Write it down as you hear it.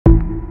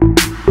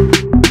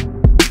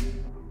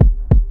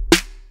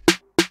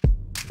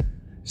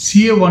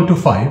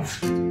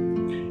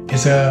CA125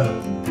 is a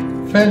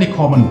fairly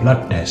common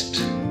blood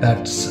test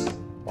that's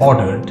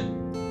ordered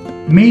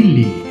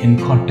mainly in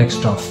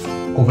context of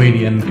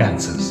ovarian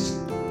cancers.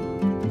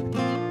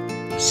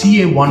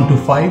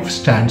 CA125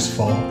 stands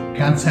for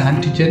Cancer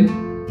Antigen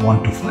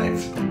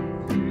 125.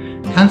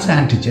 Cancer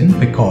Antigen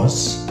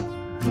because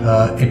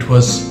it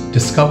was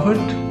discovered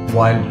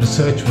while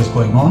research was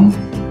going on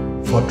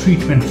for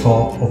treatment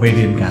for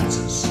ovarian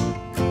cancers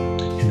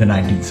in the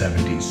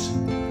 1970s.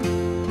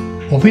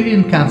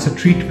 Ovarian cancer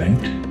treatment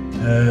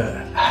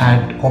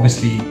had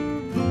obviously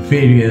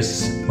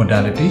various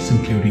modalities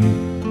including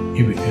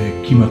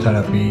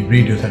chemotherapy,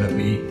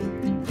 radiotherapy.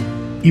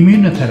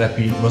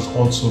 Immunotherapy was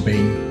also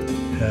being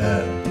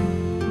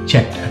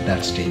checked at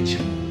that stage.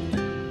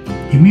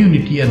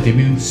 Immunity and the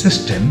immune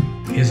system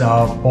is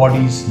our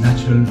body's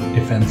natural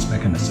defense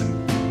mechanism.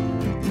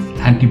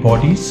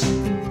 Antibodies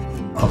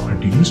are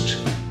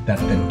produced that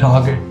then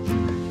target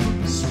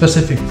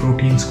specific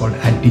proteins called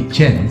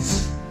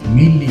antigens,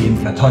 mainly in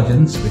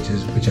pathogens,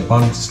 which are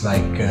bugs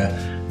like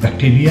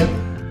bacteria,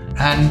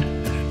 and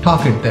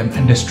target them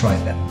and destroy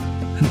them.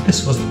 And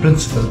this was the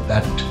principle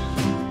that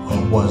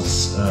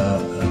was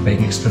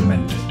being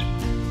experimented.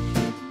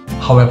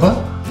 However,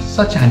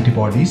 such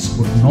antibodies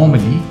would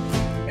normally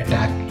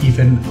attack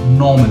even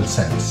normal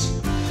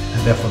cells,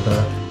 and therefore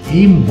the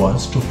aim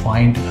was to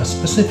find a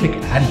specific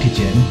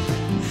antigen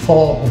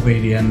for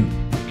ovarian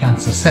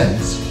cancer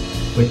cells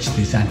which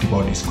these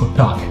antibodies could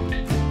target.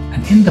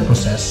 And in the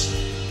process,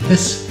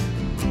 this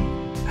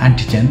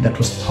antigen that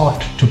was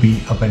thought to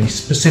be a very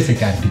specific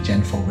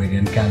antigen for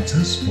ovarian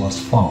cancers was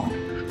found,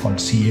 called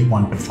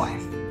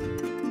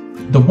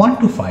CA125. The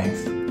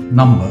 125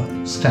 number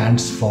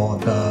stands for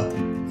the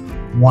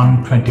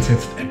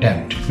 125th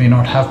attempt. It may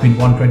not have been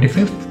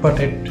 125th,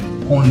 but it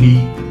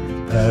only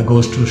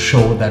goes to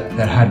show that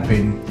there had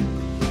been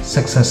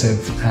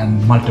successive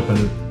and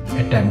multiple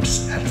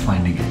attempts at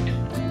finding it.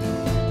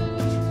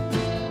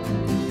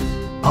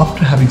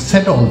 After having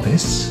said all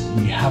this,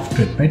 we have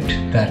to admit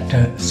that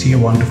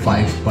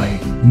CA125 by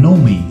no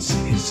means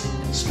is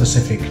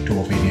specific to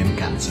ovarian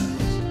cancer.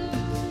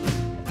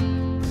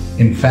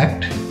 In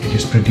fact, it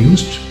is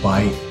produced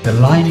by the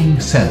lining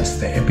cells,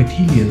 the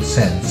epithelial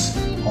cells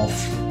of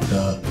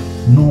the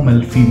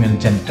normal female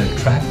genital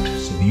tract,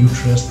 so the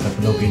uterus, the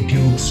fallopian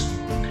tubes,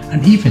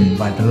 and even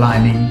by the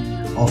lining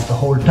of the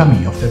whole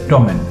tummy, of the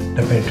abdomen,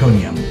 the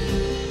peritoneum.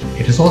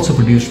 It is also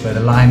produced by the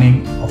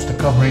lining of the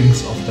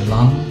coverings of the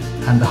lung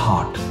and the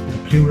heart, the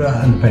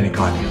pleura and the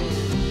pericardium.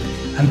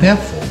 And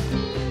therefore,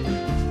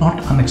 not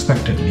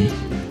unexpectedly,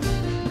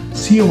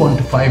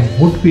 CA125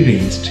 would be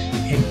raised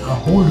in a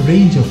whole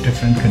range of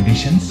different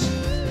conditions,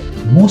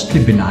 mostly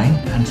benign,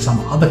 and some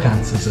other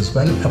cancers as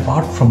well,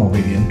 apart from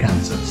ovarian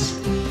cancers.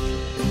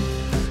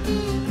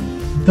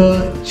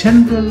 The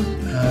general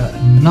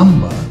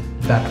number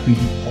that we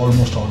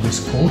almost always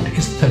quote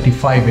is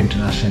 35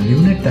 international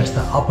unit. That's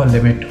the upper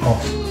limit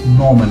of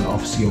normal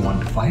of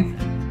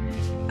CA125.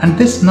 And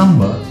this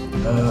number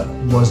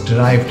was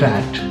derived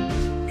at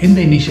in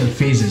the initial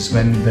phases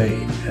when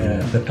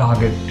the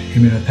target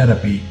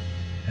immunotherapy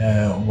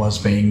was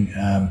being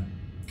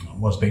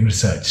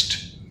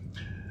researched.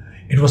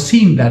 It was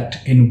seen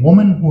that in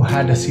women who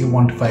had a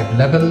CA125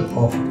 level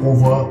of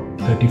over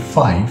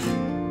 35,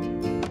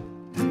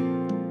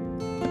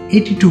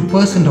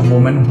 82% of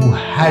women who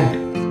had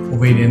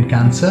ovarian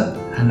cancer,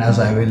 and as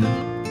I will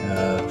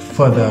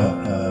further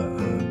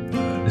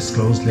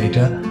disclose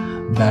later,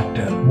 that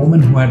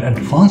women who had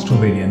advanced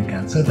ovarian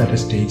cancer, that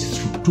is stage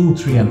 2,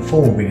 3 and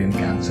 4 ovarian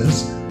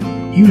cancers,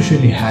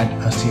 usually had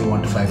a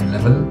CA125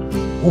 level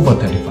over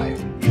 35.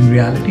 In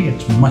reality,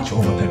 it's much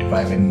over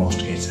 35 in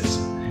most cases.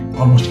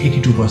 Almost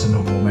 82%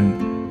 of women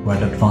who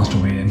had advanced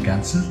ovarian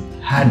cancer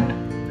had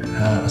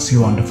a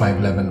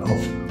CA125 level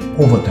of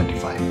over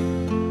 35.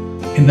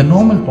 In the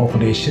normal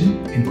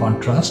population, in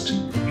contrast,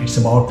 it's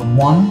about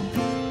 1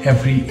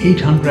 every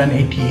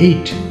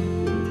 888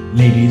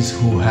 ladies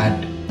who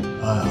had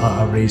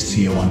a raised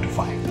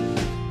CA125.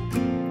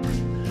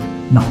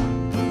 Now,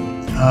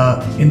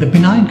 in the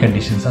benign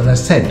conditions, as I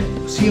said,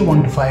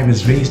 CA125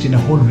 is raised in a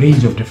whole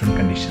range of different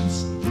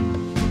conditions.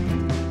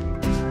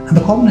 And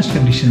the commonest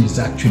condition is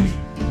actually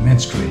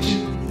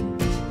menstruation.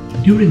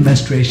 During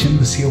menstruation,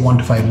 the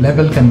CA125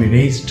 level can be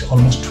raised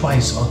almost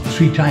twice or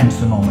 3 times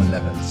the normal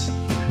levels.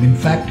 And in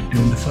fact,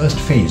 during the first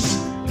phase,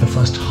 the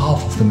first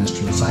half of the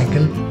menstrual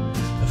cycle,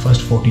 the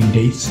first 14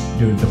 days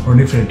during the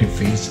proliferative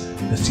phase,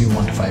 the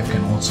CA125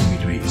 can also be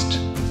raised.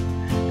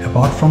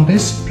 Apart from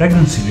this,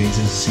 pregnancy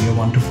raises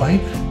CA125,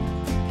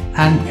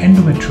 and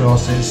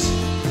endometriosis,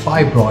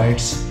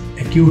 fibroids,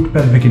 acute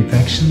pelvic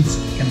infections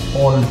can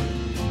all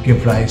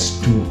give rise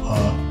to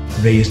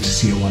raised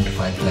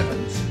CA125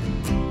 levels.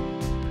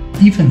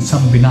 Even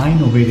some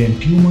benign ovarian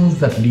tumors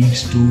that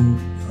leads to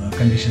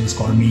conditions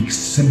called Meeks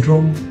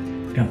syndrome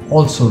can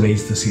also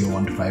raise the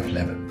CA125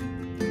 level.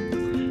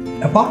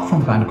 Apart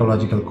from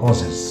gynecological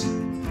causes,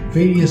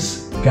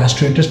 various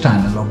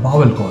gastrointestinal or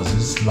bowel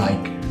causes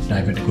like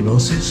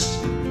diverticulosis,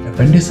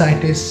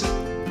 appendicitis,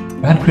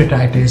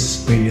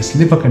 pancreatitis, various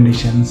liver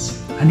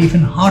conditions, and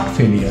even heart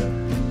failure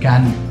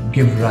can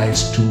give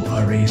rise to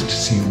a raised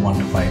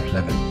CO1-5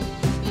 level.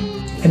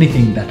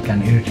 Anything that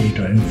can irritate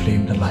or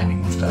inflame the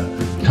lining of the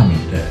tummy,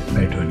 the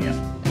peritoneum.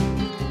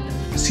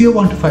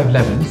 CO1-5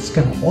 levels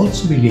can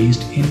also be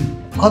raised in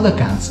other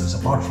cancers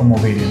apart from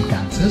ovarian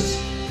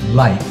cancers,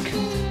 like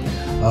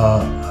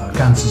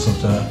cancers of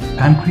the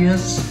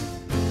pancreas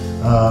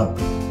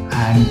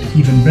and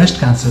even breast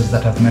cancers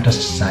that have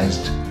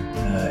metastasized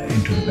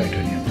into the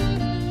peritoneum.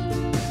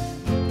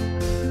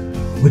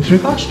 With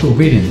regards to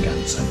ovarian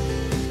cancer,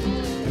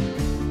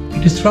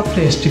 it is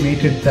roughly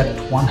estimated that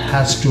one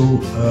has to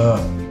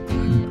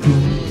do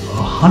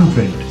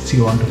 100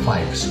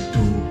 CO1-5s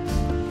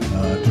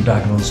to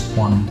diagnose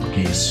one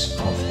case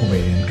of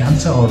ovarian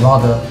cancer, or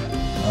rather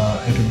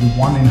it would be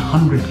 1 in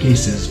 100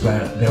 cases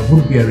where there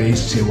would be a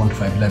raised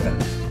CO1-5 level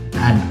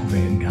and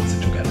ovarian cancer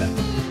together.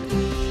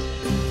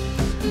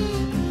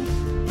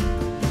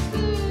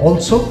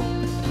 Also,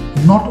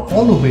 not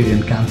all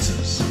ovarian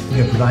cancers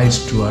give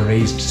rise to a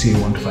raised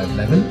CO1-5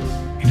 level.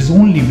 It is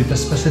only with the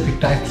specific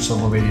types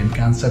of ovarian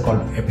cancer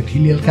called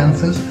epithelial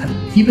cancers, and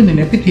even in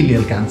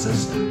epithelial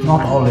cancers,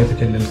 not all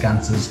epithelial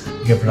cancers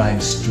give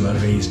rise to a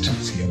raised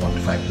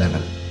CO1-5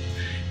 level.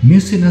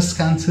 Mucinous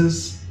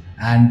cancers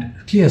and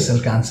clear cell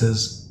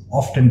cancers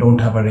often don't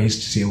have a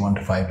raised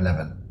CO1-5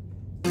 level.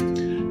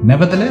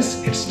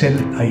 Nevertheless, it's still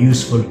a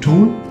useful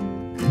tool,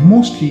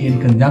 mostly in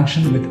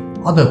conjunction with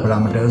other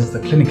parameters, the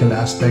clinical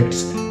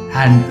aspects,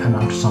 and an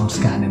ultrasound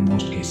scan in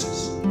most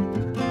cases.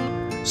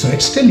 So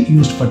it's still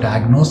used for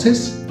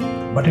diagnosis,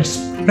 but it's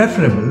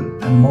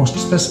preferable and more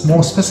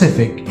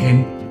specific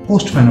in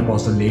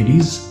postmenopausal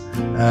ladies,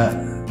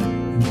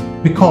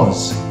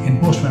 because in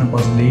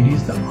postmenopausal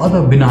ladies, the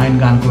other benign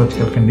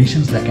gynecological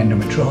conditions like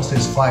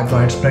endometriosis,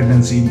 fibroids,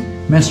 pregnancy,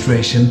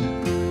 menstruation,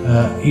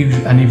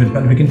 and even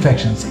pelvic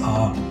infections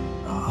are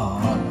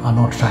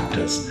not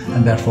factors.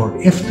 And therefore,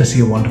 if the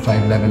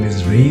CO1-5 level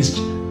is raised,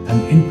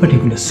 and in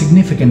particular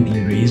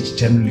significantly raised,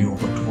 generally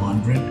over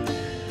 200,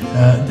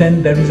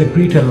 then there is a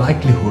greater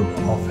likelihood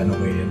of an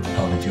ovarian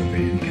pathology,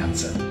 ovarian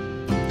cancer.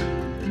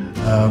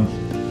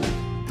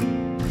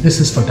 This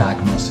is for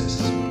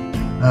diagnosis.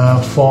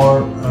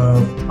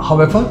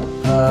 However,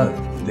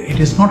 it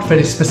is not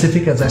very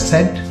specific, as I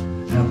said,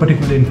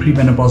 particularly in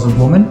premenopausal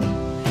women.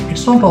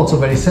 It's not also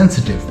very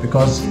sensitive,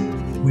 because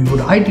we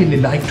would ideally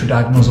like to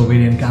diagnose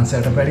ovarian cancer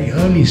at a very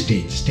early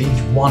stage,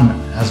 stage 1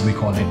 as we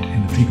call it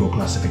in the vigour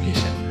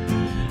classification.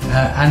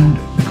 And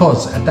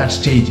because at that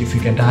stage, if we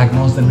can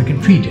diagnose, then we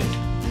can treat it.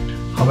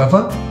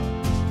 However,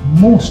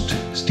 most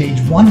stage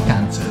 1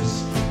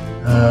 cancers,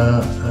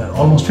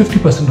 almost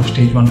 50% of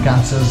stage 1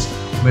 cancers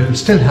will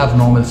still have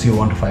normal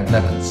CO1-5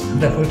 levels,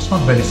 and therefore it's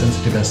not very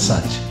sensitive as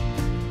such.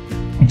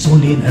 It's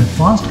only in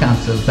advanced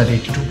cancers that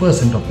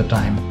 82% of the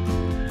time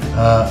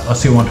a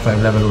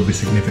CO1-5 level will be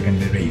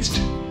significantly raised.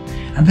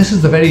 And this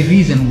is the very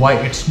reason why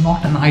it's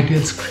not an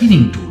ideal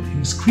screening tool.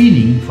 In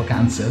screening for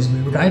cancers,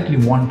 we would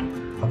ideally want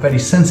a very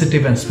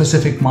sensitive and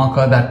specific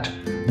marker that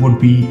would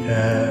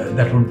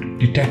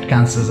detect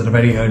cancers at a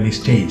very early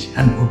stage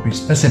and would be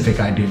specific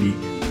ideally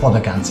for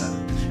the cancer.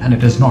 And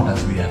it is not,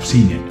 as we have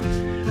seen it.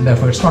 And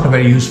therefore it's not a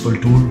very useful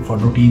tool for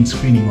routine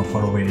screening of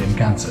for ovarian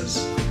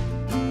cancers.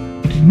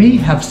 It may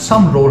have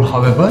some role,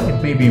 however, it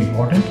may be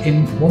important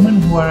in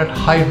women who are at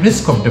high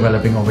risk of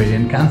developing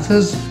ovarian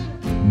cancers,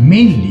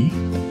 mainly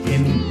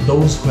in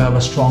those who have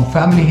a strong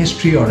family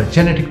history or a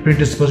genetic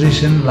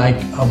predisposition like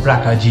a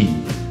BRCA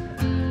gene.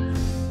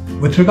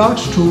 With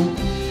regards to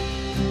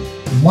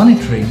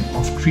monitoring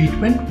of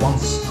treatment,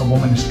 once a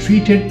woman is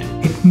treated,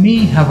 it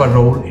may have a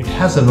role, it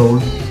has a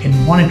role in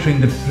monitoring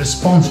the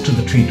response to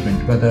the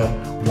treatment, whether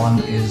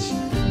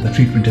the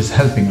treatment is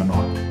helping or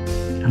not.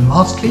 And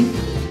lastly,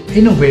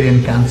 in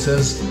ovarian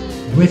cancers,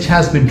 which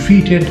has been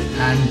treated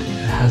and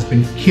has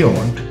been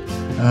cured,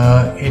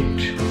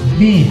 it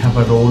may have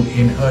a role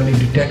in early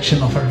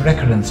detection of a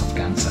recurrence of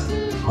cancer.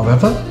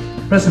 However,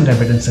 present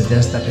evidence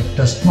suggests that it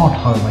does not,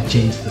 however,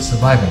 change the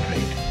survival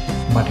rate,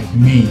 but it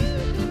may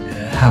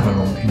have a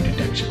role in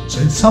detection. So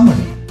in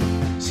summary,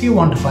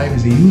 CO1-5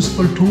 is a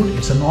useful tool.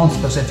 It's a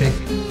non-specific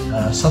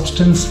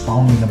substance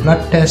found in a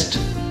blood test,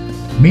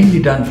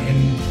 mainly done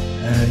in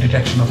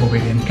detection of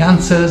ovarian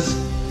cancers,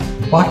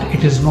 but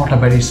it is not a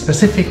very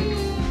specific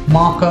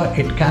marker.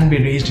 It can be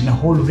raised in a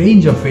whole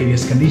range of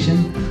various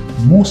conditions,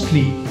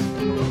 mostly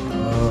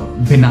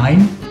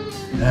benign,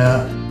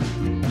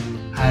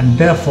 and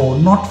therefore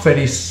not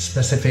very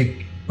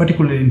specific,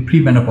 particularly in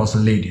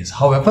premenopausal ladies.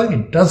 However,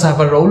 it does have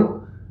a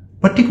role,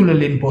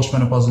 particularly in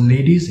postmenopausal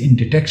ladies, in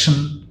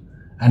detection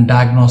and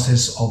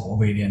diagnosis of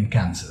ovarian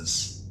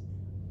cancers.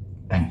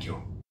 Thank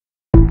you.